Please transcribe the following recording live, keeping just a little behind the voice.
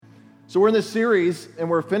So we're in this series, and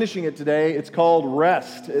we're finishing it today. It's called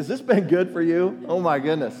Rest. Has this been good for you? Oh my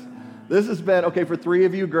goodness. This has been, okay, for 3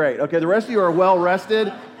 of you, great. Okay, the rest of you are well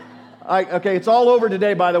rested. Okay, it's all over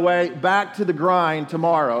today, by the way. Back to the grind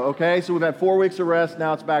tomorrow, okay? So we've had 4 weeks of rest.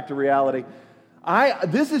 Now it's back to reality.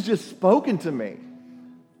 This has just spoken to me.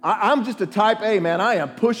 I'm just a type A, man. I am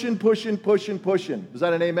pushing. Is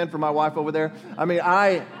that an amen for my wife over there? I mean,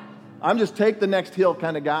 I'm just take the next hill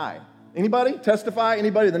kind of guy. Anybody testify?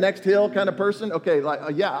 Anybody the next hill kind of person? Okay,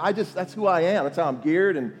 that's who I am. That's how I'm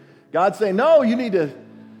geared. And God's saying, no, you need to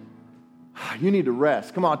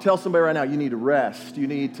rest. Come on, tell somebody right now, you need to rest. You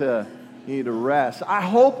need to rest. I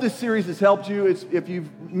hope this series has helped you. If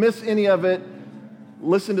you've missed any of it,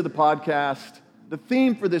 listen to the podcast. The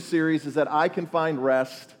theme for this series is that I can find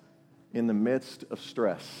rest in the midst of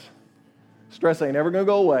stress. Stress ain't never going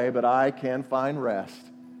to go away, but I can find rest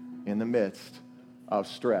in the midst of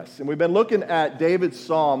stress. And we've been looking at David's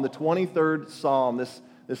psalm, the 23rd psalm, this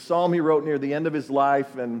psalm he wrote near the end of his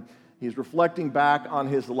life, and he's reflecting back on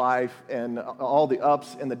his life and all the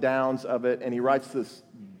ups and the downs of it, and he writes this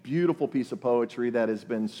beautiful piece of poetry that has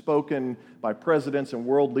been spoken by presidents and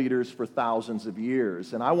world leaders for thousands of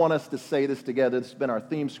years. And I want us to say this together. This has been our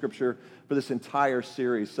theme scripture for this entire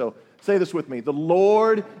series. So say this with me. The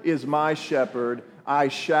Lord is my shepherd, I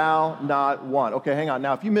shall not want. Okay, hang on.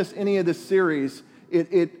 Now, if you miss any of this series,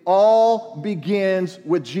 it all begins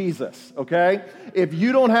with Jesus, okay? If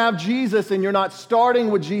you don't have Jesus and you're not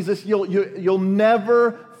starting with Jesus, you'll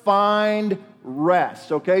never find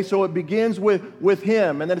rest, okay? So it begins with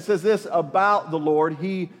Him. And then it says this about the Lord: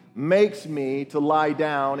 He makes me to lie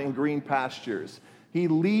down in green pastures. He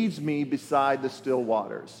leads me beside the still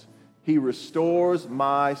waters. He restores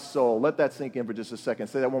my soul. Let that sink in for just a second.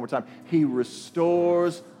 Say that one more time. He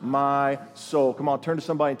restores my soul. Come on, turn to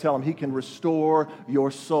somebody and tell them He can restore your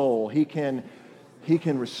soul. He can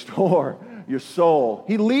restore your soul.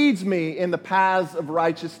 He leads me in the paths of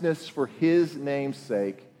righteousness for His name's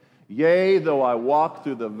sake. Yea, though I walk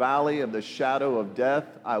through the valley of the shadow of death,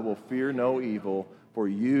 I will fear no evil, for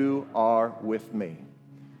You are with me.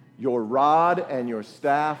 Your rod and Your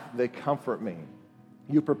staff, they comfort me.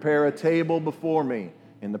 You prepare a table before me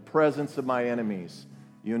in the presence of my enemies.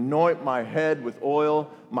 You anoint my head with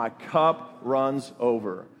oil, my cup runs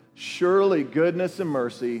over. Surely goodness and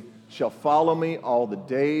mercy shall follow me all the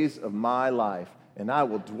days of my life, and I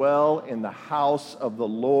will dwell in the house of the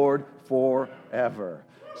Lord forever.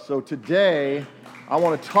 So today, I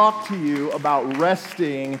want to talk to you about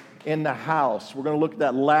resting in the house. We're going to look at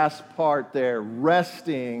that last part there,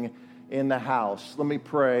 resting in the house. Let me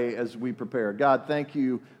pray as we prepare. God, thank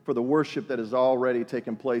You for the worship that has already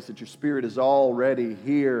taken place, that Your Spirit is already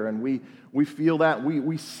here, and we feel that,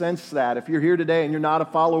 we sense that. If you're here today and you're not a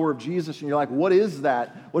follower of Jesus and you're like, what is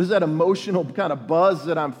that? What is that emotional kind of buzz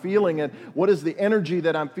that I'm feeling? And what is the energy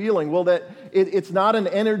that I'm feeling? Well, it's not an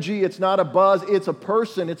energy, it's not a buzz, it's a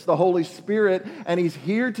person, it's the Holy Spirit, and He's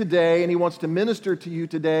here today and He wants to minister to you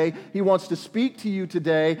today. He wants to speak to you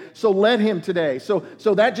today, so let Him today. So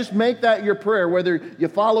that, just make that your prayer, whether you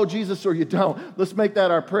follow Jesus or you don't. Let's make that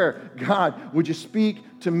our prayer. God, would You speak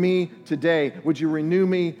to me today? Would You renew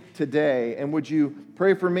me today? And would You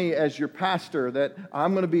pray for me as your pastor that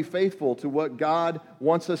I'm going to be faithful to what God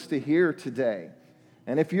wants us to hear today?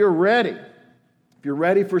 And if you're ready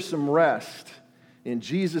for some rest, in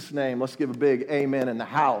Jesus' name, let's give a big amen in the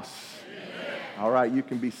house. Amen. All right, you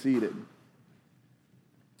can be seated.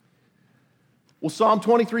 Well, Psalm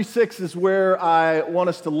 23:6 is where I want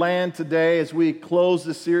us to land today as we close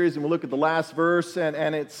this series and we look at the last verse,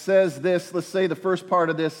 and it says this. Let's say the first part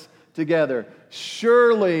of this together.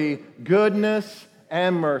 Surely goodness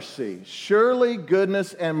and mercy shall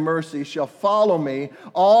follow me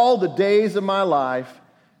all the days of my life,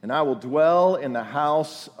 and I will dwell in the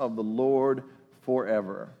house of the Lord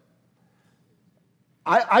forever.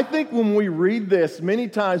 I think when we read this, many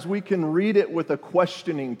times we can read it with a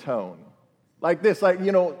questioning tone. Like this,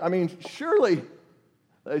 surely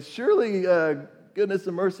goodness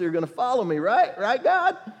and mercy are going to follow me, right? Right,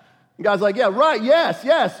 God? And God's like, yeah, right,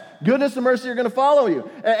 yes, goodness and mercy are going to follow you.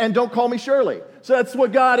 And don't call me Shirley. So that's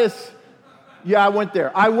what God is. Yeah, I went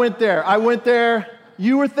there.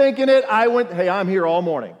 You were thinking it. Hey, I'm here all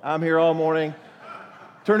morning.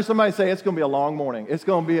 Turn to somebody and say, it's going to be a long morning. It's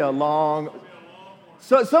going to be a long.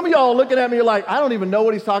 So some of y'all are looking at me, you're like, I don't even know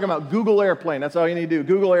what he's talking about. Google airplane. That's all you need to do.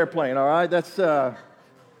 Google airplane, all right? That's a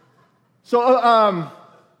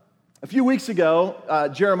few weeks ago,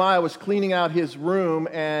 Jeremiah was cleaning out his room,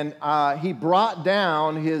 and he brought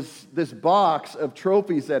down this box of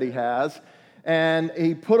trophies that he has. And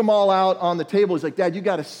he put them all out on the table. He's like, Dad, you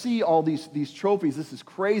got to see all these trophies. This is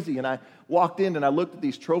crazy. And I walked in and I looked at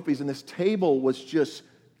these trophies, and this table was just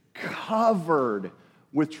covered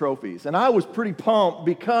with trophies. And I was pretty pumped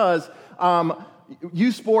because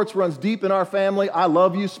youth sports runs deep in our family. I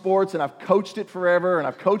love youth sports, and I've coached it forever, and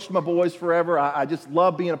I've coached my boys forever. I just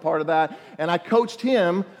love being a part of that. And I coached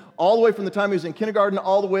him all the way from the time he was in kindergarten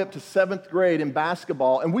all the way up to 7th grade in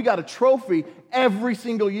basketball. And we got a trophy every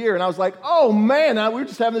single year. And I was like, oh, man, we were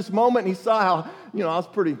just having this moment, and he saw how, I was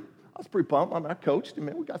pretty pumped. I coached him,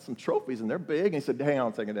 man, we got some trophies, and they're big. And he said, hang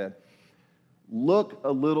on a second, Dad. Look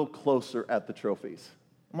a little closer at the trophies.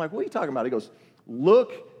 I'm like, what are you talking about? He goes,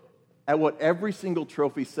 look at what every single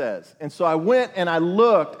trophy says. And so I went and I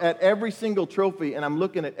looked at every single trophy, and I'm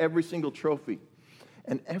looking at every single trophy.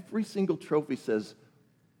 And every single trophy says,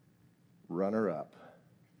 runner-up.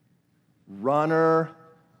 Runner-up.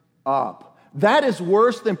 That is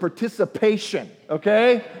worse than participation,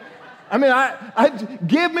 okay? I mean, I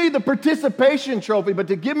give me the participation trophy, but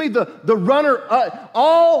to give me the runner-up,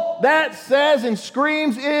 all that says and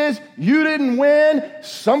screams is, you didn't win,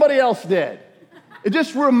 somebody else did. It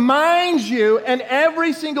just reminds you, and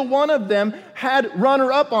every single one of them had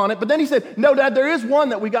runner-up on it. But then he said, no, Dad, there is one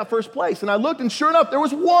that we got first place. And I looked, and sure enough, there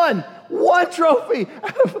was one trophy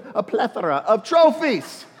out of a plethora of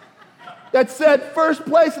trophies that said first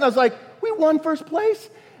place. And I was like, we won first place?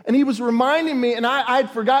 And he was reminding me, and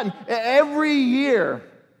I'd forgotten, every year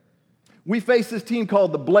we face this team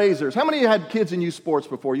called the Blazers. How many of you had kids in youth sports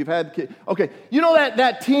before? You've had kids? Okay, you know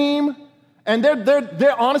that team, and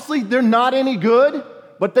they're honestly, they're not any good,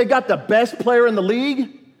 but they got the best player in the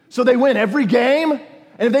league, so they win every game. And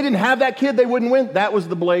if they didn't have that kid, they wouldn't win. That was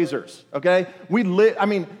the Blazers, okay?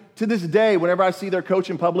 To this day, whenever I see their coach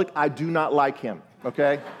in public, I do not like him,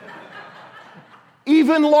 okay?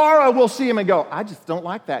 Even Laura will see him and go, I just don't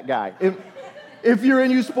like that guy. If you're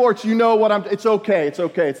in youth sports, you know what it's okay.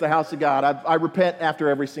 It's the house of God. I repent after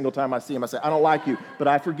every single time I see him. I say, I don't like you, but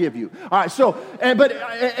I forgive you. All right, so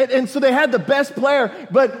they had the best player,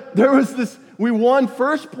 but there was this, we won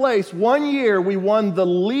first place. One year, we won the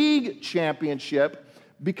league championship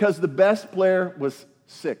because the best player was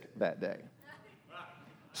sick that day.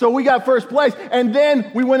 So we got first place, and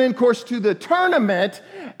then we went in, of course, to the tournament,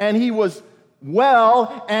 and he was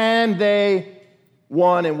well, and they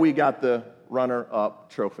won, and we got the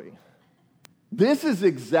runner-up trophy. This is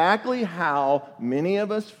exactly how many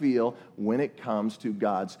of us feel when it comes to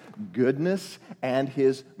God's goodness and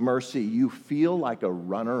His mercy. You feel like a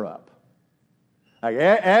runner-up. Like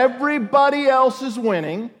everybody else is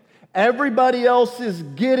winning, everybody else is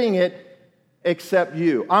getting it except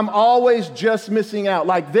you. I'm always just missing out.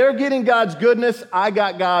 Like they're getting God's goodness, I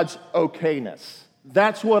got God's okayness.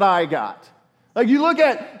 That's what I got. Like you look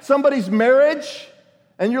at somebody's marriage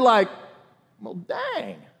and you're like, well,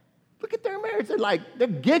 dang, look at their marriage. They're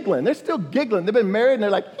giggling. They're still giggling. They've been married and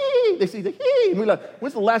they're like, hee. They see the hee. And we're like,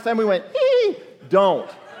 when's the last time we went, hee? Don't.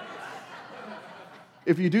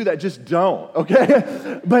 If you do that, just don't,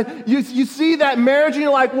 okay? But you see that marriage and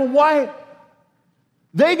you're like, well, why?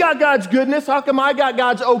 They got God's goodness. How come I got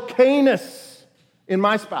God's okayness in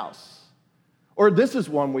my spouse? Or this is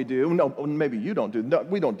one we do. No, maybe you don't do. No,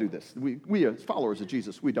 we don't do this. We as followers of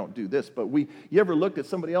Jesus, we don't do this. But you ever looked at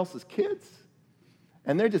somebody else's kids?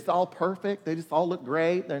 And they're just all perfect. They just all look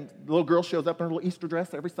great. And the little girl shows up in her little Easter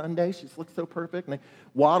dress every Sunday. She just looks so perfect. And they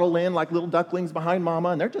waddle in like little ducklings behind mama.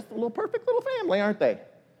 And they're just a little perfect little family, aren't they?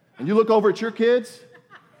 And you look over at your kids.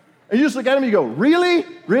 And you just look at them and you go, really?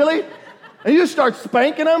 Really? And you just start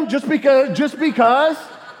spanking them just because?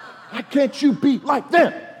 Why can't you be like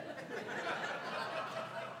them?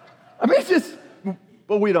 I mean, it's just,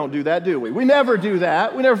 but we don't do that, do we? We never do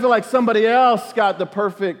that. We never feel like somebody else got the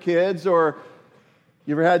perfect kids, or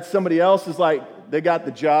you ever had somebody else is like, they got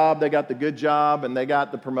the job, they got the good job, and they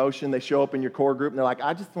got the promotion. They show up in your core group, and they're like,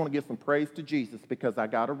 I just want to give some praise to Jesus because I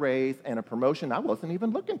got a raise and a promotion. I wasn't even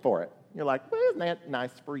looking for it. You're like, well, isn't that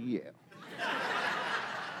nice for you?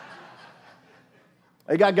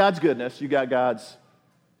 They got God's goodness. You got God's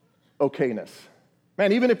okayness.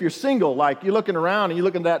 Man, even if you're single, like you're looking around and you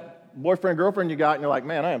look at that boyfriend, girlfriend you got, and you're like,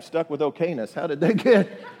 man, I am stuck with okayness. How did they get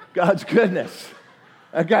God's goodness?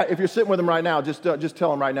 If you're sitting with them right now, just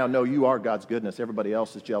tell them right now, no, you are God's goodness. Everybody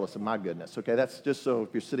else is jealous of my goodness. Okay, that's just so if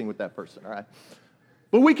you're sitting with that person, all right?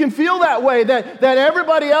 But we can feel that way, that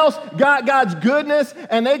everybody else got God's goodness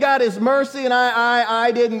and they got His mercy, and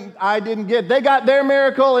I didn't get. They got their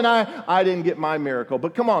miracle and I didn't get my miracle.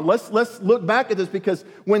 But come on, let's look back at this, because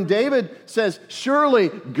when David says, "Surely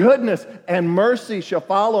goodness and mercy shall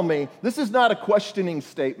follow me," this is not a questioning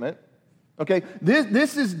statement. Okay,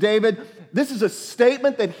 this is David this is a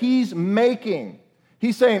statement that he's making.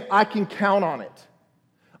 He's saying, I can count on it.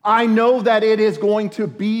 I know that it is going to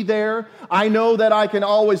be there. I know that I can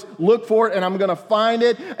always look for it and I'm going to find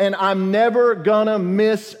it, and I'm never going to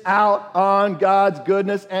miss out on God's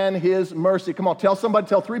goodness and his mercy. Come on, tell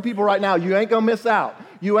 3 people right now, you ain't going to miss out.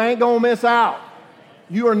 You ain't going to miss out.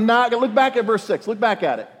 You are not going to. Look back at verse 6. Look back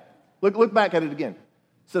at it. Look back at it again.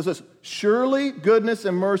 It says this, surely goodness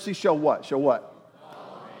and mercy shall what? Shall what?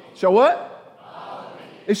 Shall what?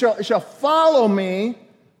 It shall follow me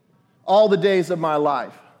all the days of my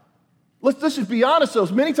life. Let's just be honest, though.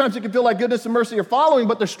 Many times it can feel like goodness and mercy are following,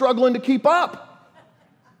 but they're struggling to keep up.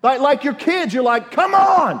 Like your kids, you're like, come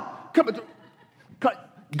on.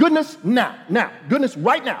 Goodness now. Goodness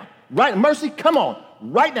right now. Right, mercy, come on.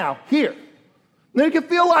 Right now, here. Then it can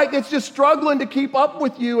feel like it's just struggling to keep up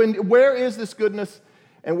with you. And where is this goodness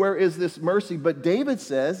and where is this mercy? But David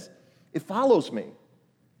says, it follows me.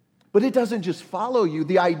 But it doesn't just follow you.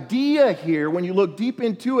 The idea here, when you look deep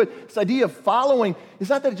into it, this idea of following, is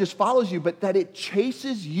not that it just follows you, but that it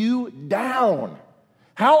chases you down.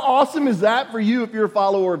 How awesome is that for you if you're a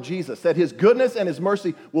follower of Jesus? That his goodness and his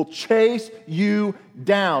mercy will chase you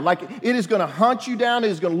down. Like it is going to hunt you down.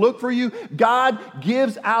 It is going to look for you. God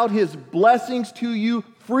gives out his blessings to you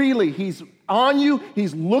freely. He's on you.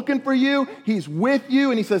 He's looking for you. He's with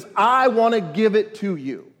you. And he says, I want to give it to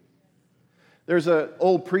you. There's an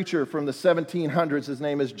old preacher from the 1700s. His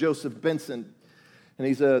name is Joseph Benson. And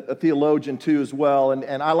he's a theologian too as well.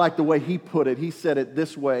 And I like the way he put it. He said it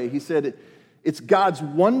this way. He said, it's God's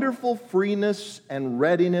wonderful freeness and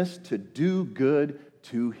readiness to do good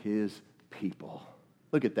to his people.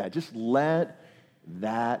 Look at that. Just let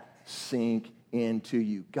that sink into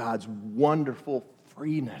you. God's wonderful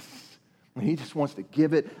freeness. And he just wants to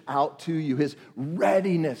give it out to you. His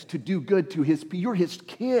readiness to do good to his people. You're his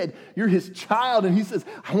kid. You're his child. And he says,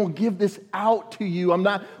 I want to give this out to you. I'm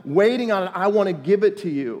not waiting on it. I want to give it to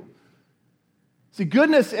you. See,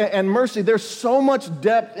 goodness and mercy, there's so much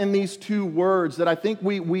depth in these two words that I think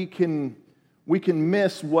we can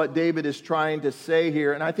miss what David is trying to say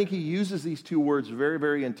here. And I think he uses these two words very,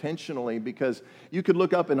 very intentionally, because you could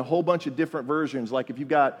look up in a whole bunch of different versions. Like if you've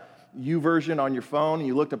got YouVersion on your phone and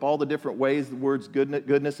you looked up all the different ways the words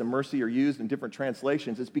goodness and mercy are used in different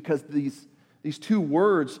translations, it's because these two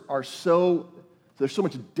words there's so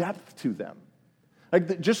much depth to them.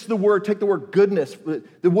 Like just the word, take the word goodness.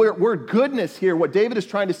 The word goodness here, what David is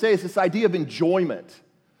trying to say is this idea of enjoyment.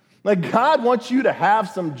 Like God wants you to have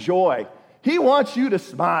some joy. He wants you to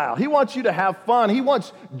smile. He wants you to have fun. He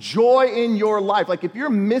wants joy in your life. Like if you're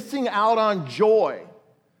missing out on joy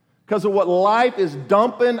because of what life is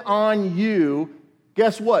dumping on you,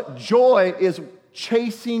 guess what? Joy is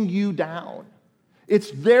chasing you down. It's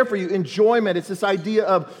there for you. Enjoyment. It's this idea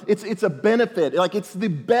of, it's a benefit. Like it's the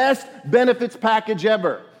best benefits package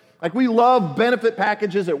ever. Like we love benefit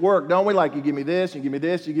packages at work, don't we? Like you give me this, you give me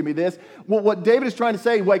this, you give me this. Well, what David is trying to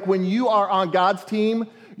say, like when you are on God's team,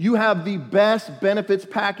 you have the best benefits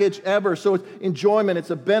package ever. So it's enjoyment,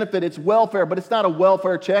 it's a benefit, it's welfare, but it's not a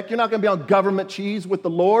welfare check. You're not going to be on government cheese with the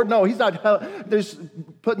Lord. No, he's not there's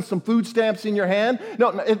putting some food stamps in your hand.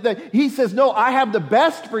 No, he says, no, I have the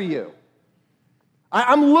best for you.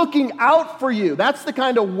 I'm looking out for you. That's the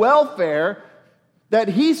kind of welfare that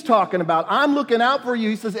he's talking about. I'm looking out for you.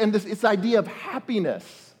 He says, and this idea of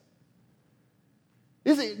happiness.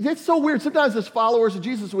 It's so weird. Sometimes as followers of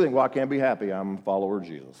Jesus, we think, well, I can't be happy. I'm a follower of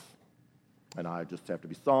Jesus. And I just have to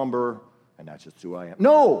be somber, and that's just who I am.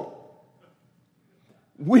 No.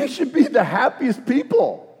 We should be the happiest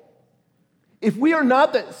people. If we are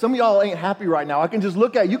not that, some of y'all ain't happy right now. I can just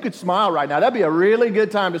look at you. You could smile right now. That'd be a really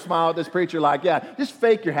good time to smile at this preacher. Like, yeah, just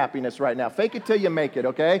fake your happiness right now. Fake it till you make it,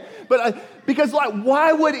 okay? But because, like,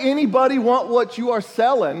 why would anybody want what you are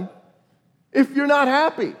selling if you're not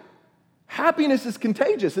happy? Happiness is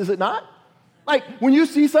contagious, is it not? Like, when you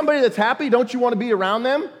see somebody that's happy, don't you want to be around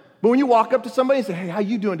them? But when you walk up to somebody and say, hey, how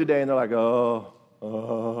you doing today? And they're like,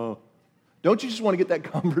 oh. Don't you just want to get that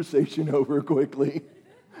conversation over quickly?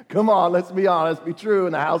 Come on, let's be honest, be true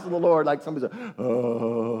in the house of the Lord. Like somebody says,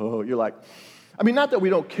 oh, you're like, I mean, not that we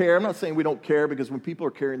don't care. I'm not saying we don't care, because when people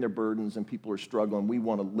are carrying their burdens and people are struggling, we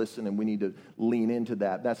want to listen and we need to lean into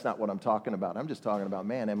that. That's not what I'm talking about. I'm just talking about,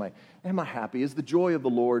 man, am I happy? Is the joy of the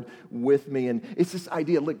Lord with me? And it's this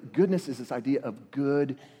idea, look, goodness is this idea of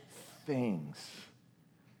good things.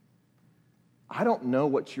 I don't know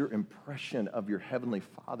what your impression of your Heavenly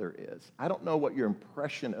Father is. I don't know what your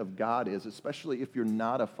impression of God is, especially if you're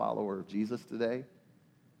not a follower of Jesus today.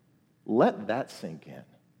 Let that sink in.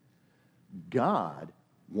 God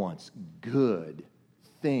wants good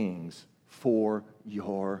things for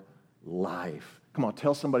your life. Come on,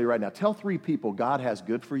 tell somebody right now. Tell 3 people God has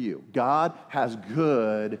good for you. God has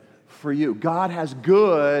good for you. God has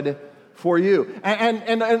good for you.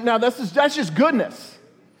 And now that's just goodness.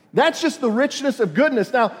 That's just the richness of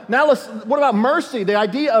goodness. Now what about mercy? The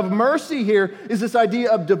idea of mercy here is this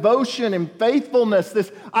idea of devotion and faithfulness,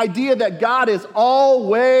 this idea that God is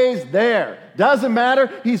always there. Doesn't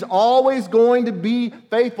matter. He's always going to be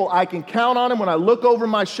faithful. I can count on him. When I look over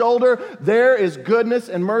my shoulder, there is goodness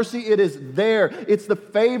and mercy. It is there. It's the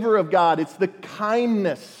favor of God. It's the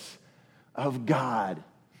kindness of God.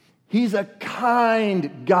 He's a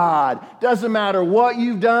kind God. Doesn't matter what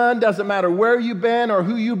you've done, doesn't matter where you've been or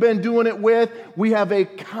who you've been doing it with. We have a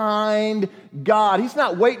kind God. He's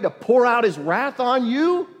not waiting to pour out his wrath on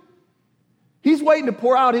you. He's waiting to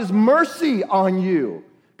pour out his mercy on you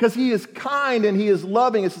because he is kind and he is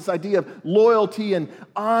loving. It's this idea of loyalty and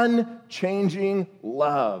unchanging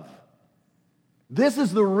love. This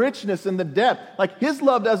is the richness and the depth. Like, his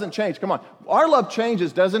love doesn't change. Come on. Our love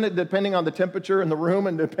changes, doesn't it, depending on the temperature in the room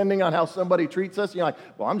and depending on how somebody treats us? You're like,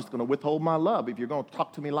 well, I'm just going to withhold my love. If you're going to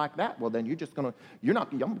talk to me like that, well, then I'm going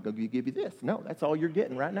to give you this. No, that's all you're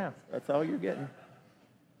getting right now. That's all you're getting.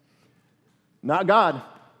 Not God.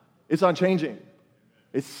 It's unchanging.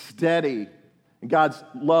 It's steady. And God's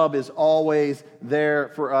love is always there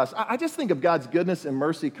for us. I just think of God's goodness and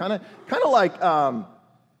mercy kind of like...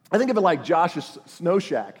 I think of it like Josh's snow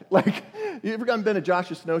shack. Like, you ever been to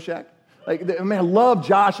Josh's snow shack? Like, man, I love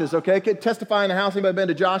Josh's, okay? Testify in the house. Anybody been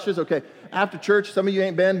to Josh's? Okay. After church, some of you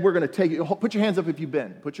ain't been. We're going to take you. Put your hands up if you've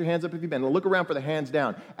been. Put your hands up if you've been. And look around for the hands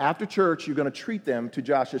down. After church, you're going to treat them to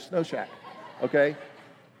Josh's snow shack, okay?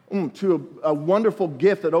 To a wonderful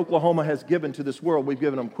gift that Oklahoma has given to this world. We've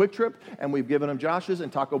given them Quick Trip, and we've given them Josh's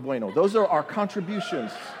and Taco Bueno. Those are our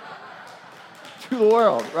contributions to the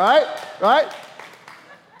world, right? Right?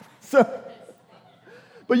 So,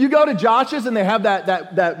 but you go to Josh's and they have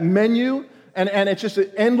that menu, and it's just an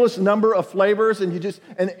endless number of flavors, and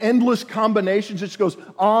an endless combinations. It just goes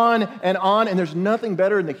on, and there's nothing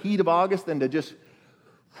better in the heat of August than to just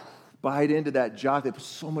bite into that Josh. They put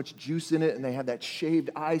so much juice in it, and they have that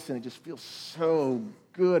shaved ice, and it just feels so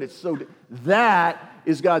good. That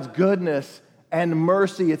is God's goodness and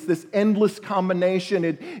mercy. It's this endless combination.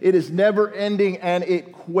 It is never ending, and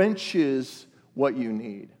it quenches what you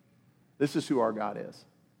need. This is who our God is.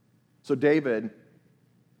 So David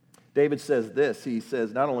says this. He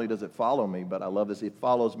says, not only does it follow me, but I love this, it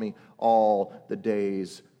follows me all the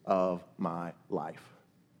days of my life.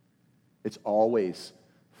 It's always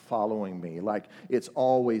following me. Like, it's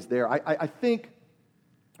always there. I think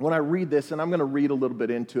when I read this, and I'm going to read a little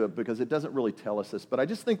bit into it because it doesn't really tell us this, but I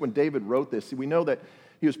just think when David wrote this, we know that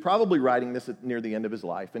he was probably writing this near the end of his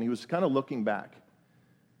life, and he was kind of looking back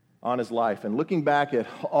on his life and looking back at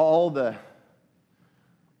all the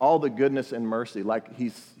goodness and mercy. Like,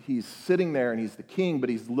 he's sitting there and he's the king,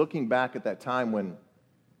 but he's looking back at that time when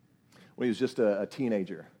he was just a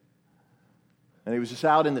teenager. And he was just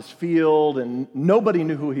out in this field, and nobody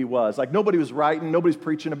knew who he was. Like, nobody was writing, nobody's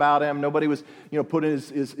preaching about him, nobody was, putting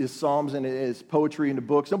his psalms and his poetry into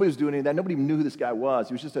books. Nobody was doing any of that. Nobody knew who this guy was.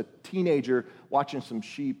 He was just a teenager watching some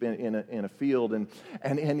sheep in a field,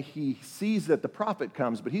 and he sees that the prophet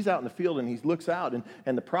comes, but he's out in the field, and he looks out,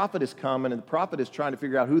 and the prophet is coming, and the prophet is trying to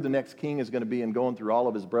figure out who the next king is going to be and going through all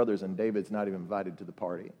of his brothers, and David's not even invited to the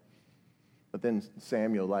party. But then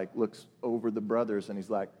Samuel, looks over the brothers, and he's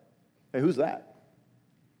like, hey, who's that?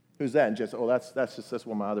 Who's that? And just, that's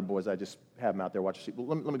one of my other boys. I just have him out there watching sheep. Well,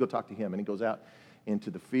 let me go talk to him. And he goes out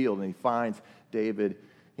into the field, and he finds David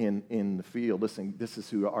in the field. Listen, this is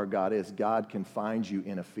who our God is. God can find you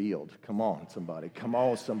in a field. Come on, somebody. Come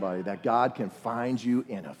on, somebody. That God can find you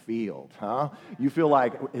in a field, huh? You feel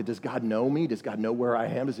like, does God know me? Does God know where I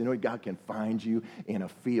am? Does he know God can find you in a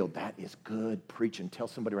field? That is good preaching. Tell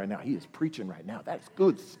somebody right now, he is preaching right now. That's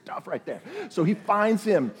good stuff right there. So he finds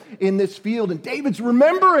him in this field, and David's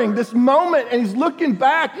remembering this moment, and he's looking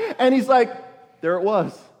back, and he's like, there it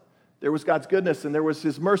was. There was God's goodness, and there was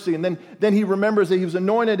his mercy. And then he remembers that he was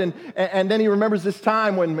anointed, and then he remembers this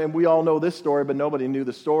time when, and we all know this story, but nobody knew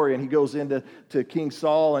the story. And he goes into King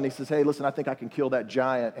Saul, and he says, hey, listen, I think I can kill that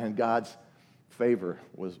giant. And God's favor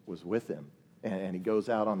was with him. And he goes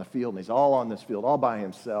out on the field, and he's all on this field, all by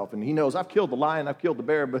himself. And he knows, I've killed the lion, I've killed the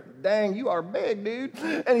bear, but dang, you are big, dude.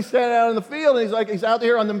 And he's standing out in the field, and he's out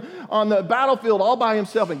there on the battlefield all by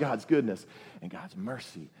himself. And God's goodness and God's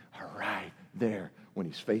mercy are right there when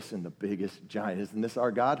he's facing the biggest giant. Isn't this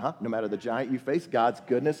our God, huh? No matter the giant you face, God's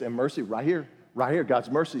goodness and mercy right here, right here. God's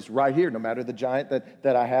mercy is right here. No matter the giant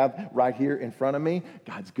that I have right here in front of me,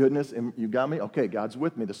 God's goodness, and you got me? Okay, God's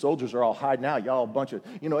with me. The soldiers are all hiding out. Y'all a bunch of,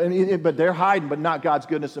 but they're hiding, but not God's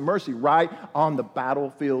goodness and mercy right on the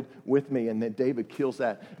battlefield with me. And then David kills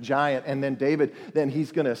that giant. And then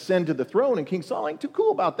he's going to ascend to the throne, and King Saul ain't too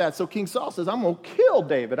cool about that. So King Saul says, I'm going to kill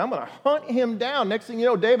David. I'm going to hunt him down. Next thing you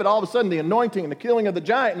know, David, all of a sudden, the anointing and the killing of the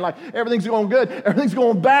giant, and like everything's going good, everything's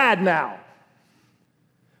going bad now.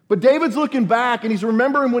 But David's looking back, and he's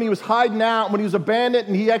remembering when he was hiding out, when he was a bandit,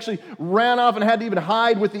 and he actually ran off and had to even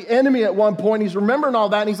hide with the enemy at one point. He's remembering all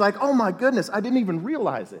that, and he's like, oh my goodness, I didn't even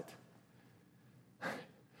realize it.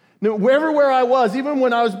 Now, everywhere I was, even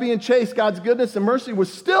when I was being chased, God's goodness and mercy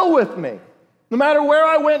was still with me. No matter where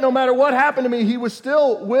I went, no matter what happened to me, he was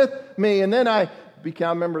still with me. And then I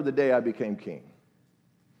remember the day I became king.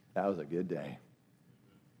 That was a good day.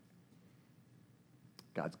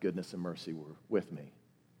 God's goodness and mercy were with me.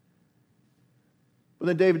 But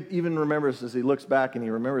then David even remembers, as he looks back, and he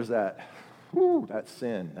remembers that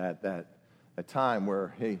sin, that time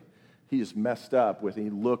where he is messed up with, he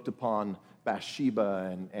looked upon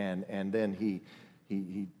Bathsheba, and then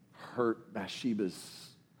he hurt Bathsheba's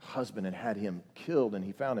husband and had him killed, and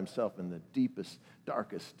he found himself in the deepest,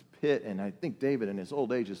 darkest pit. And I think David in his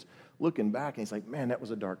old age is looking back, and he's like, man, that was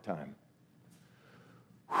a dark time.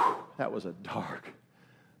 That was a dark,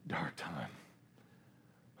 dark time.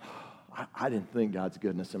 I didn't think God's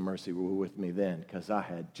goodness and mercy were with me then, because I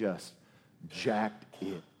had just jacked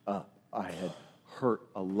it up. I had hurt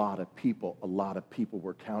a lot of people. A lot of people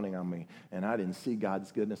were counting on me, and I didn't see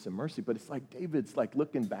God's goodness and mercy. But it's like David's like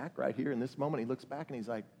looking back right here in this moment. He looks back and he's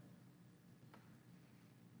like,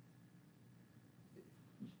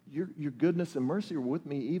 your goodness and mercy were with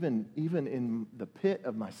me even in the pit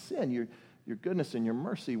of my sin. Your goodness and your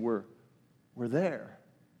mercy were there.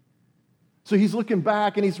 So he's looking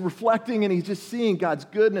back and he's reflecting and he's just seeing God's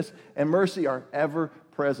goodness and mercy are ever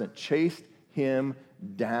present. Chased him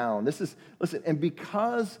down. Listen, and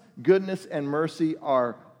because goodness and mercy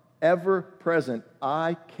are ever present,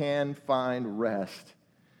 I can find rest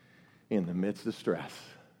in the midst of stress.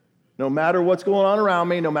 No matter what's going on around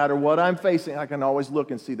me, no matter what I'm facing, I can always look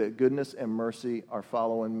and see that goodness and mercy are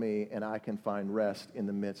following me, and I can find rest in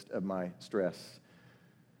the midst of my stress.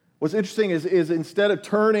 What's interesting is instead of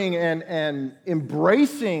turning and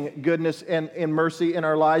embracing goodness and mercy in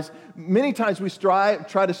our lives, many times we try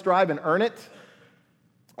to strive and earn it.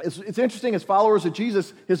 It's interesting, as followers of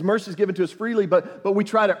Jesus, his mercy is given to us freely, but we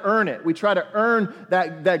try to earn it. We try to earn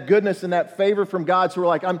that goodness and that favor from God. So we're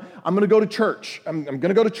like, I'm going to go to church. I'm going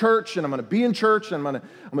to go to church, and I'm going to be in church, and I'm going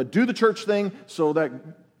to do the church thing so that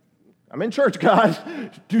I'm in church,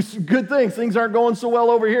 God. Do some good things. Things aren't going so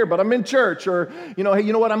well over here, but I'm in church. Or, hey,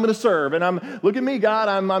 you know what? I'm going to serve. And look at me, God.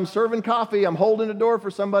 I'm serving coffee. I'm holding a door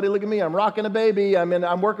for somebody. Look at me. I'm rocking a baby.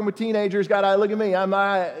 I'm working with teenagers. God, look at me.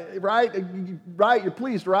 Right? You're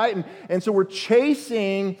pleased, right? And so we're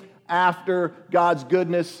chasing after God's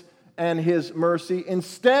goodness and his mercy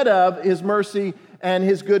instead of his mercy and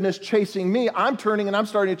his goodness chasing me. I'm turning and I'm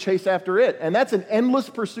starting to chase after it. And that's an endless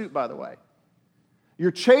pursuit, by the way. You're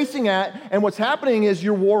chasing at, and what's happening is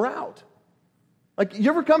you're wore out. Like, you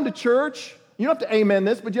ever come to church? You don't have to amen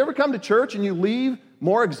this, but you ever come to church and you leave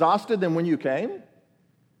more exhausted than when you came?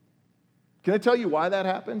 Can I tell you why that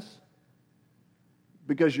happens?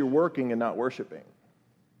 Because you're working and not worshiping.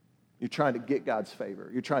 You're trying to get God's favor.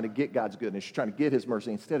 You're trying to get God's goodness. You're trying to get his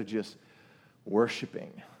mercy instead of just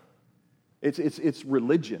worshiping. It's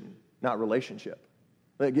religion, not relationship.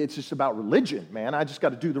 It's just about religion, man. I just got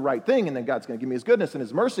to do the right thing, and then God's going to give me his goodness and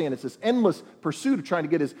his mercy, and it's this endless pursuit of trying to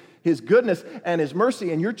get his goodness and his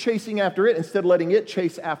mercy, and you're chasing after it instead of letting it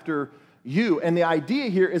chase after you. And the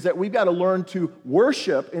idea here is that we've got to learn to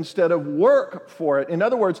worship instead of work for it. In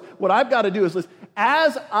other words, what I've got to do is listen,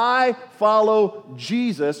 as I follow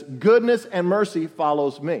Jesus, goodness and mercy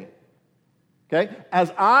follows me. Okay?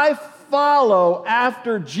 As I follow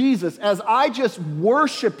after Jesus, as I just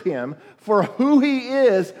worship him for who he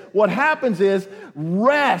is, what happens is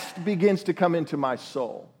rest begins to come into my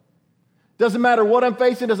soul. Doesn't matter what I'm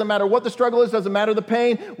facing, doesn't matter what the struggle is, doesn't matter the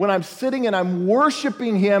pain. When I'm sitting and I'm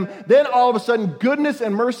worshiping him, then all of a sudden goodness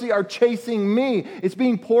and mercy are chasing me. It's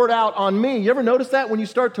being poured out on me. You ever notice that when you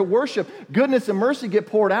start to worship, goodness and mercy get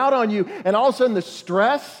poured out on you, and all of a sudden the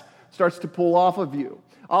stress starts to pull off of you.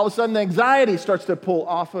 All of a sudden, the anxiety starts to pull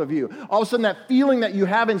off of you. All of a sudden, that feeling that you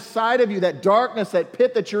have inside of you, that darkness, that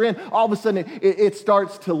pit that you're in, all of a sudden, it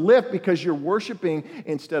starts to lift because you're worshiping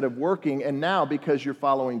instead of working. And now, because you're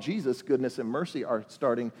following Jesus, goodness and mercy are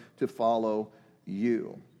starting to follow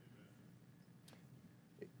you.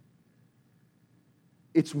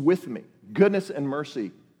 It's with me. Goodness and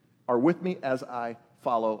mercy are with me as I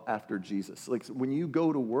follow after Jesus. Like when you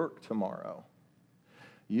go to work tomorrow,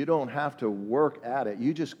 you don't have to work at it.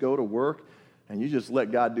 You just go to work and you just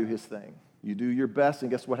let God do his thing. You do your best, and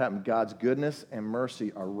guess what happens? God's goodness and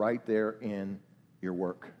mercy are right there in your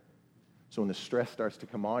work. So when the stress starts to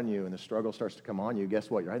come on you and the struggle starts to come on you, guess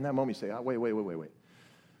what? Right in that moment, you say, oh, wait.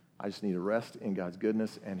 I just need to rest in God's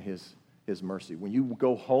goodness and his mercy. When you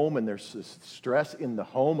go home and there's this stress in the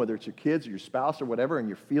home, whether it's your kids or your spouse or whatever, and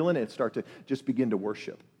you're feeling it, start to just begin to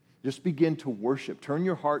worship. Just begin to worship. Turn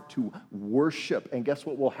your heart to worship. And guess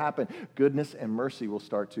what will happen? Goodness and mercy will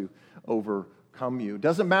start to overcome you.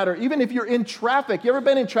 Doesn't matter. Even if you're in traffic. You ever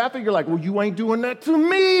been in traffic? You're like, well, you ain't doing that to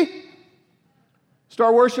me.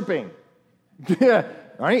 Start worshiping. Yeah,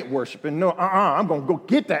 I ain't worshiping. No, I'm going to go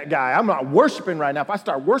get that guy. I'm not worshiping right now. If I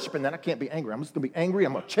start worshiping, then I can't be angry. I'm just going to be angry.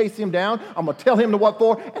 I'm going to chase him down. I'm going to tell him to what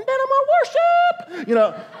for, and then I'm going to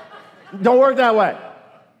worship. Don't work that way.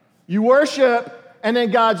 You worship, and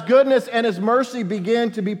then God's goodness and his mercy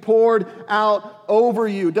begin to be poured out over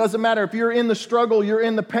you. Doesn't matter if you're in the struggle, you're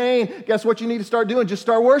in the pain. Guess what you need to start doing? Just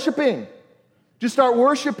start worshiping. Just start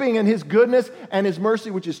worshiping, and his goodness and his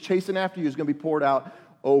mercy, which is chasing after you, is going to be poured out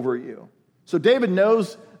over you. So David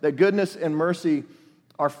knows that goodness and mercy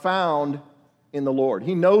are found in the Lord.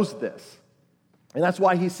 He knows this. And that's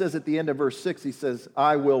why he says at the end of verse 6, he says,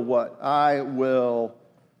 I will what? I will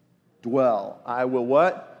dwell. I will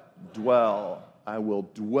what? Dwell. I will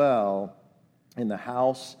dwell in the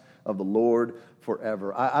house of the Lord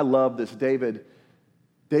forever. I love this. David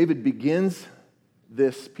begins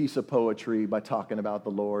this piece of poetry by talking about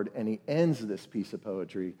the Lord, and he ends this piece of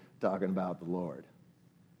poetry talking about the Lord.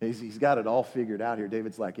 He's got it all figured out here.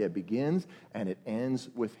 David's like, it begins and it ends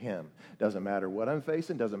with him. Doesn't matter what I'm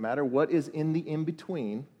facing. Doesn't matter what is in the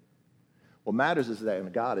in-between. What matters is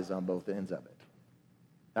that God is on both ends of it.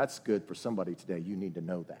 That's good for somebody today. You need to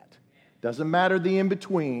know that. Doesn't matter the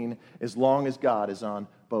in-between as long as God is on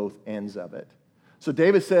both ends of it. So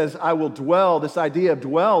David says, I will dwell. This idea of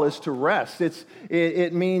dwell is to rest.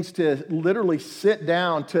 It means to literally sit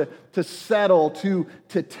down, to settle, to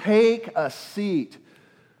take a seat.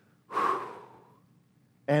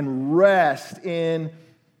 And rest in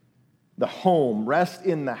the home, rest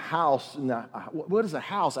in the house. What is a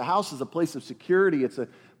house? A house is a place of security. It's a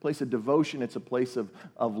place of devotion. It's a place of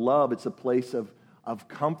love. It's a place of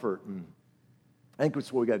comfort. And I think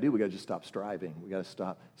that's what we got to do. We got to just stop striving. We got to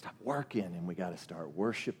stop working, and we got to start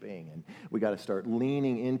worshiping, and we got to start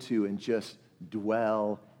leaning into and just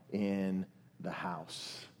dwell in the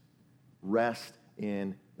house. Rest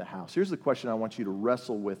in the house. Here's the question I want you to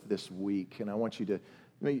wrestle with this week, and I want you to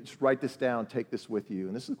just write this down, take this with you.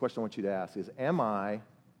 And this is the question I want you to ask is, am I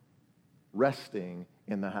resting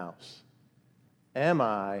in the house? Am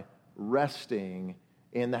I resting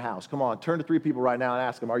in the house? Come on, turn to 3 people right now and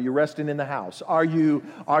ask them, are you resting in the house? Are you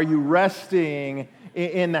resting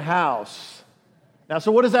in the house? Now, so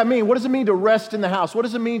what does that mean? What does it mean to rest in the house? What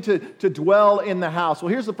does it mean to dwell in the house? Well,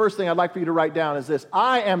 here's the first thing I'd like for you to write down is this.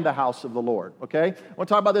 I am the house of the Lord, okay? I want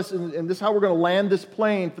to talk about this, and this is how we're going to land this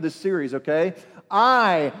plane for this series, okay?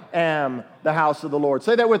 I am the house of the Lord.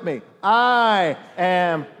 Say that with me. I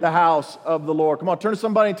am the house of the Lord. Come on, turn to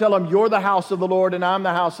somebody and tell them, you're the house of the Lord, and I'm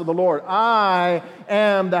the house of the Lord. I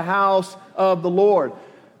am the house of the Lord.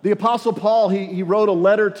 The Apostle Paul, he wrote a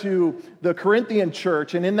letter to the Corinthian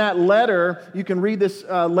church, and in that letter, you can read this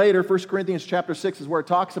later, 1 Corinthians chapter 6 is where it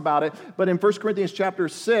talks about it, but in 1 Corinthians chapter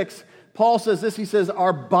 6, Paul says this, he says,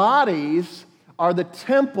 our bodies are the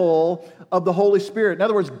temple of the Holy Spirit. In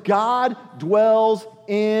other words, God dwells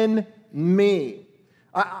in me.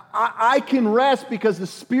 I can rest because the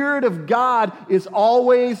Spirit of God is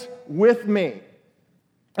always with me.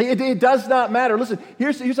 It does not matter. Listen,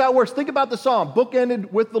 here's how it works. Think about the psalm,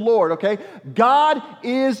 bookended with the Lord, okay? God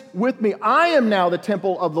is with me. I am now the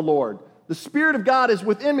temple of the Lord. The Spirit of God is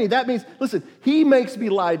within me. That means, listen, He makes me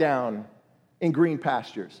lie down in green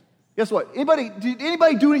pastures. Guess what? Did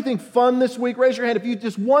anybody do anything fun this week? Raise your hand if you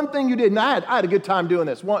just one thing you did. And I had a good time doing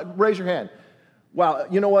this. Raise your hand. Wow,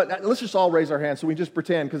 you know what? Let's just all raise our hands so we just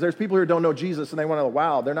pretend, because there's people here who don't know Jesus and they want to know,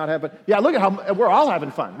 wow, they're not having, yeah, look at how we're all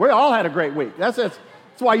having fun. We all had a great week. That's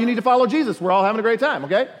why you need to follow Jesus. We're all having a great time,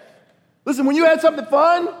 okay? Listen, when you had something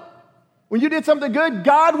fun, when you did something good,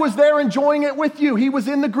 God was there enjoying it with you. He was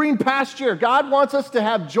in the green pasture. God wants us to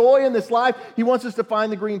have joy in this life. He wants us to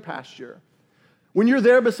find the green pasture. When you're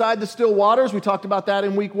there beside the still waters, we talked about that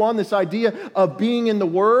in week 1, this idea of being in the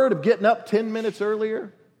Word, of getting up 10 minutes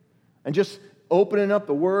earlier and just opening up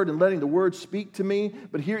the Word and letting the Word speak to me.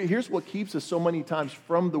 But here's what keeps us so many times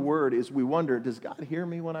from the Word is we wonder, does God hear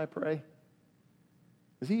me when I pray?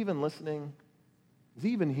 Is He even listening? Is he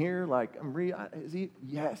even here? Like, is he?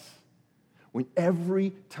 Yes. When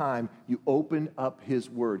every time you open up his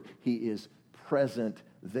word, he is present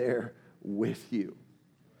there with you.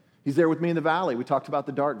 He's there with me in the valley. We talked about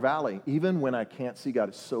the dark valley. Even when I can't see God,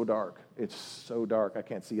 it's so dark. It's so dark. I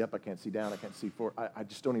can't see up. I can't see down. I can't see forward. I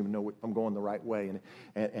just don't even know if I'm going the right way.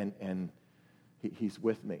 And he's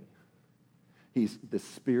with me. He's the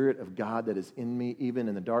Spirit of God that is in me, even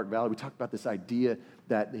in the dark valley. We talked about this idea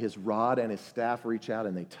that his rod and his staff reach out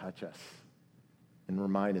and they touch us and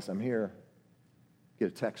remind us, I'm here. Get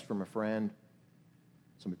a text from a friend.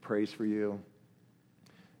 Somebody prays for you.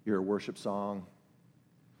 You're a worship song.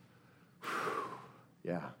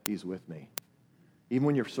 Yeah, he's with me. Even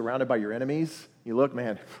when you're surrounded by your enemies, you look,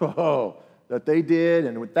 man, that they did,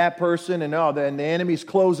 and with that person, and then the enemy's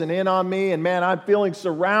closing in on me, and man, I'm feeling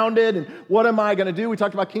surrounded, and what am I going to do? We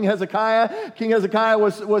talked about King Hezekiah. King Hezekiah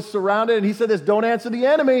was surrounded, and he said this, don't answer the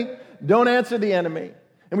enemy. Don't answer the enemy.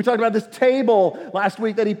 And we talked about this table last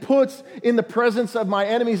week that he puts in the presence of my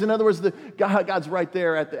enemies. In other words, God's right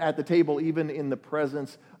there at the table, even in the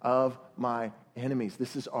presence of my enemies.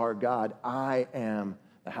 This is our God. I am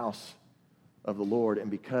the house of the Lord. And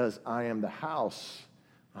because I am the house,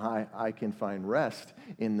 I can find rest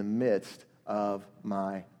in the midst of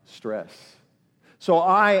my stress. So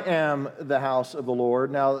I am the house of the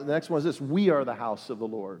Lord. Now, the next one is this. We are the house of the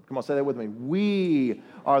Lord. Come on, say that with me. We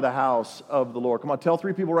are the house of the Lord. Come on, tell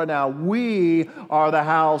 3 people right now. We are the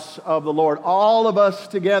house of the Lord. All of us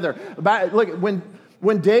together. Look,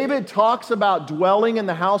 when David talks about dwelling in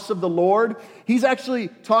the house of the Lord, he's actually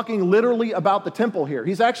talking literally about the temple here.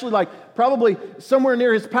 He's actually like probably somewhere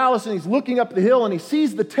near his palace, and he's looking up the hill and he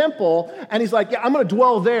sees the temple, and he's like, yeah, I'm going to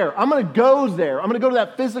dwell there. I'm going to go there. I'm going to go to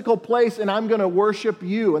that physical place, and I'm going to worship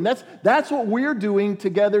you. And that's what we're doing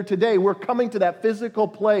together today. We're coming to that physical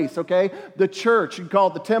place, okay? The church, you can call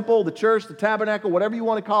it the temple, the church, the tabernacle, whatever you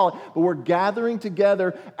want to call it, but we're gathering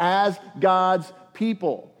together as God's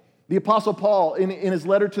people. The Apostle Paul, in his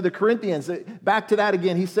letter to the Corinthians, back to that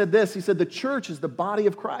again, he said this. He said, the church is the body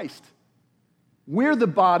of Christ. We're the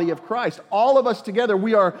body of Christ. All of us together,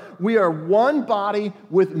 we are one body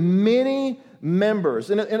with many members.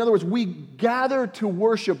 In other words, we gather to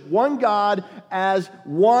worship one God as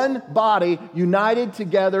one body, united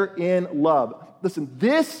together in love. Listen,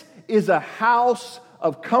 this is a house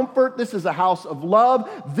of comfort. This is a house of love.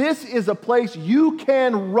 This is a place you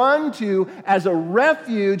can run to as a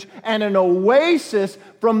refuge and an oasis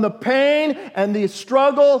from the pain and the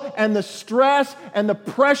struggle and the stress and the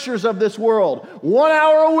pressures of this world. 1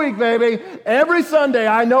 hour a week, baby. Every Sunday,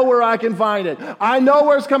 I know where I can find it. I know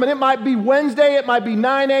where it's coming. It might be Wednesday, it might be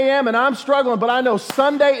 9 a.m., and I'm struggling, but I know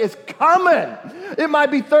Sunday is coming. It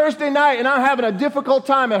might be Thursday night, and I'm having a difficult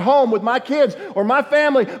time at home with my kids or my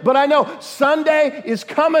family, but I know Sunday is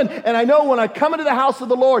coming, and I know when I come into the house of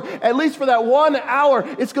the Lord, at least for that 1 hour,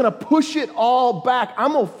 it's going to push it all back.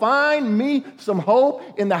 I'm going to find me some hope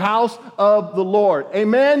in the house of the Lord.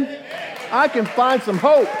 Amen? I can find some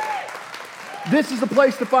hope. This is the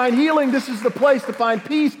place to find healing. This is the place to find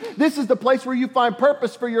peace. This is the place where you find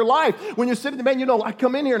purpose for your life. When you're sitting there, man, I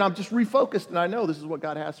come in here and I'm just refocused, and I know this is what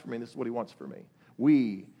God has for me. This is what he wants for me.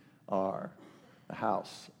 We are the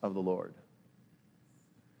house of the Lord.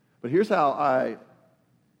 But here's how I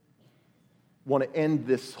want to end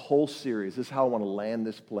this whole series. This is how I want to land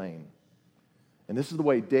this plane. And this is the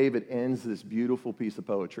way David ends this beautiful piece of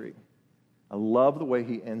poetry. I love the way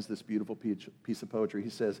he ends this beautiful piece of poetry. He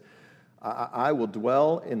says, I will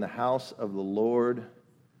dwell in the house of the Lord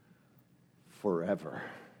forever.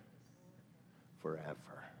 Forever.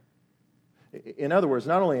 In other words,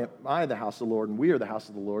 not only am I the house of the Lord and we are the house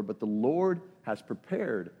of the Lord, but the Lord has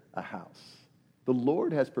prepared a house. The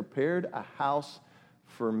Lord has prepared a house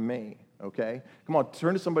for me, okay? Come on,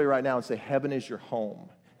 turn to somebody right now and say, heaven is your home.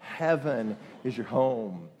 Heaven is your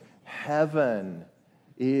home. Heaven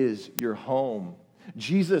is your home.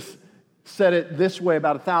 Jesus said it this way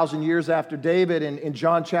about 1,000 years after David in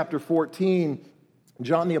John chapter 14.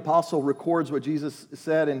 John the apostle records what Jesus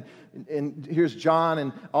said, and here's John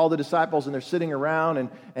and all the disciples, and they're sitting around,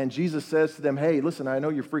 and Jesus says to them, hey, listen, I know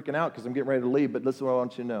you're freaking out because I'm getting ready to leave, but listen what I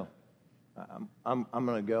want you to know. I'm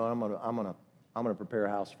going to go, and I'm going to prepare a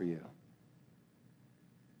house for you.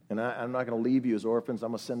 And I'm not going to leave you as orphans. I'm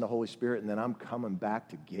going to send the Holy Spirit, and then I'm coming back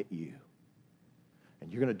to get you.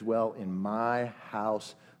 And you're going to dwell in my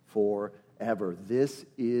house forever. This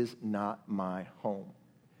is not my home.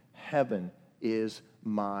 Heaven is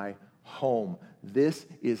my home. This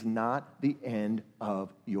is not the end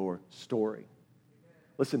of your story.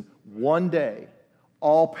 Listen, one day,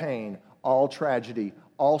 all pain, all tragedy,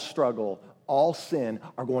 all struggle, all sin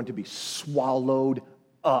are going to be swallowed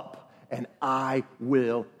up. and I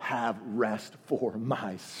will have rest for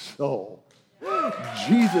my soul.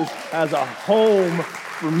 Jesus has a home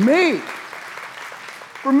for me.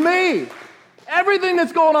 For me. Everything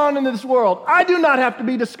that's going on in this world, I do not have to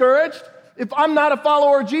be discouraged. If I'm not a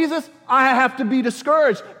follower of Jesus, I have to be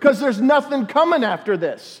discouraged because there's nothing coming after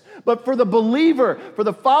this. But for the believer, for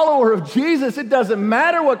the follower of Jesus, it doesn't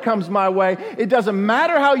matter what comes my way. It doesn't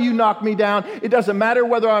matter how you knock me down. It doesn't matter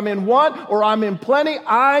whether I'm in want or I'm in plenty.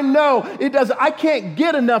 I know I can't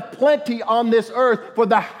get enough plenty on this earth for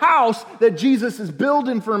the house that Jesus is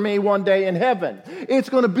building for me one day in heaven. It's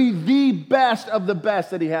going to be the best of the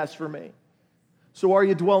best that he has for me. So are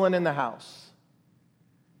you dwelling in the house?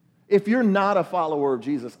 If you're not a follower of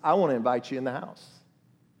Jesus, I want to invite you in the house.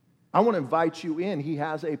 I want to invite you in. He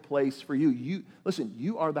has a place for you. Listen,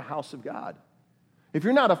 you are the house of God. If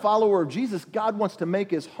you're not a follower of Jesus, God wants to make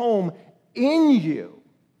his home in you.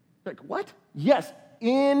 Like, what? Yes,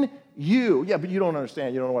 in you. Yeah, but you don't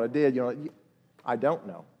understand. You don't know what I did. I don't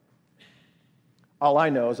know. All I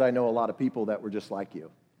know is I know a lot of people that were just like you.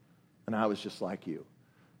 And I was just like you.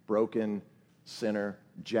 Broken, sinner,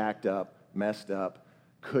 jacked up, messed up,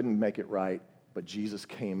 couldn't make it right. But Jesus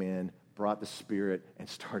came in, brought the Spirit, and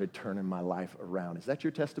started turning my life around. Is that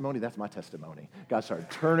your testimony? That's my testimony. God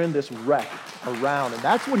started turning this wreck around, and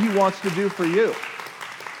that's what he wants to do for you.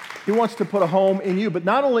 He wants to put a home in you, but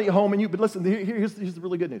not only a home in you, but listen, here's the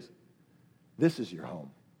really good news. This is your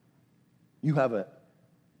home. You have a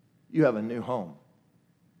new home.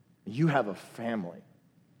 You have a family.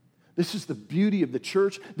 This is the beauty of the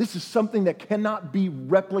church. This is something that cannot be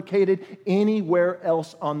replicated anywhere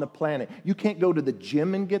else on the planet. You can't go to the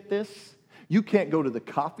gym and get this. You can't go to the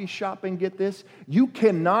coffee shop and get this. You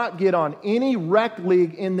cannot get on any rec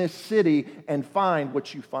league in this city and find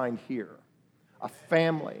what you find here. A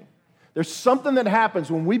family. There's something that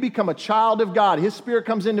happens when we become a child of God. His Spirit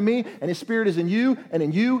comes into me, and His Spirit is in you, and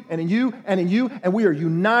in you, and in you, and in you, and we are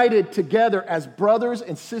united together as brothers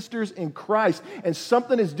and sisters in Christ, and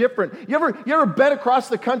something is different. You ever been across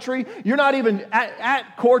the country? You're not even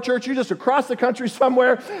at Core Church. You're just across the country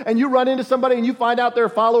somewhere, and you run into somebody, and you find out they're a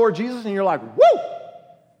follower of Jesus, and you're like, woo!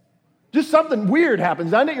 Just something weird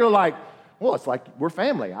happens, doesn't it? You're like, well, it's like we're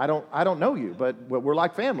family. I don't know you, but we're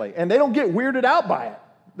like family. And they don't get weirded out by it.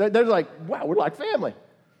 They're like, wow, we're like family.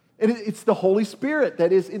 And it's the Holy Spirit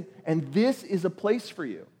that is in, and this is a place for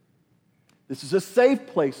you. This is a safe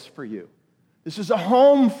place for you. This is a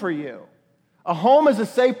home for you. A home is a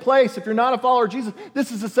safe place. If you're not a follower of Jesus,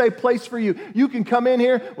 this is a safe place for you. You can come in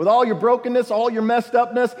here with all your brokenness, all your messed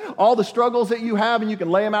upness, all the struggles that you have, and you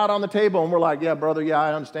can lay them out on the table. And we're like, yeah, brother, yeah,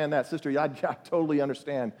 I understand that. Sister, yeah, I totally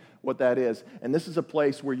understand what that is. And this is a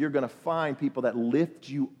place where you're going to find people that lift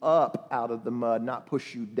you up out of the mud, not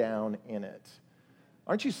push you down in it.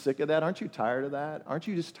 Aren't you sick of that? Aren't you tired of that? Aren't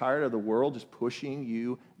you just tired of the world just pushing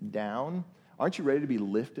you down? Aren't you ready to be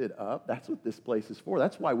lifted up? That's what this place is for.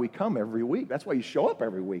 That's why we come every week. That's why you show up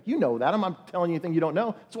every week. You know that. I'm not telling you anything you don't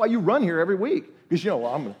know. That's why you run here every week. Because you know,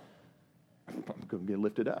 well, I'm going to get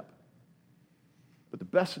lifted up. But the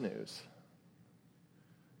best news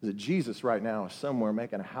is that Jesus right now is somewhere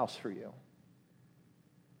making a house for you.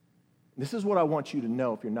 This is what I want you to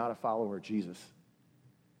know if you're not a follower of Jesus.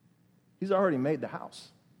 He's already made the house.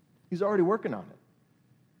 He's already working on it.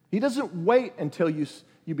 He doesn't wait until you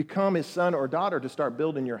become his son or daughter to start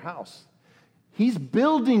building your house. He's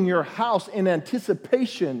building your house in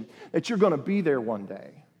anticipation that you're going to be there one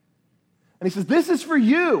day. And he says, this is for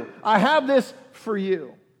you. I have this for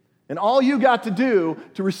you. And all you got to do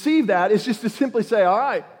to receive that is just to simply say, all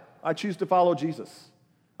right, I choose to follow Jesus.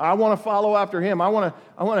 I want to follow after him. I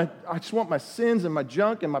just want my sins and my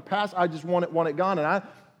junk and my past. I just want it gone. And I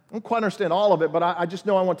don't quite understand all of it, but I just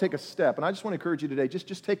know I want to take a step. And I just want to encourage you today,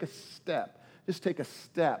 just take a step. Just take a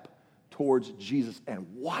step towards Jesus and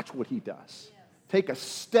watch what he does. Yes. Take a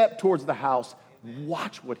step towards the house.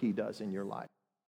 Watch what he does in your life.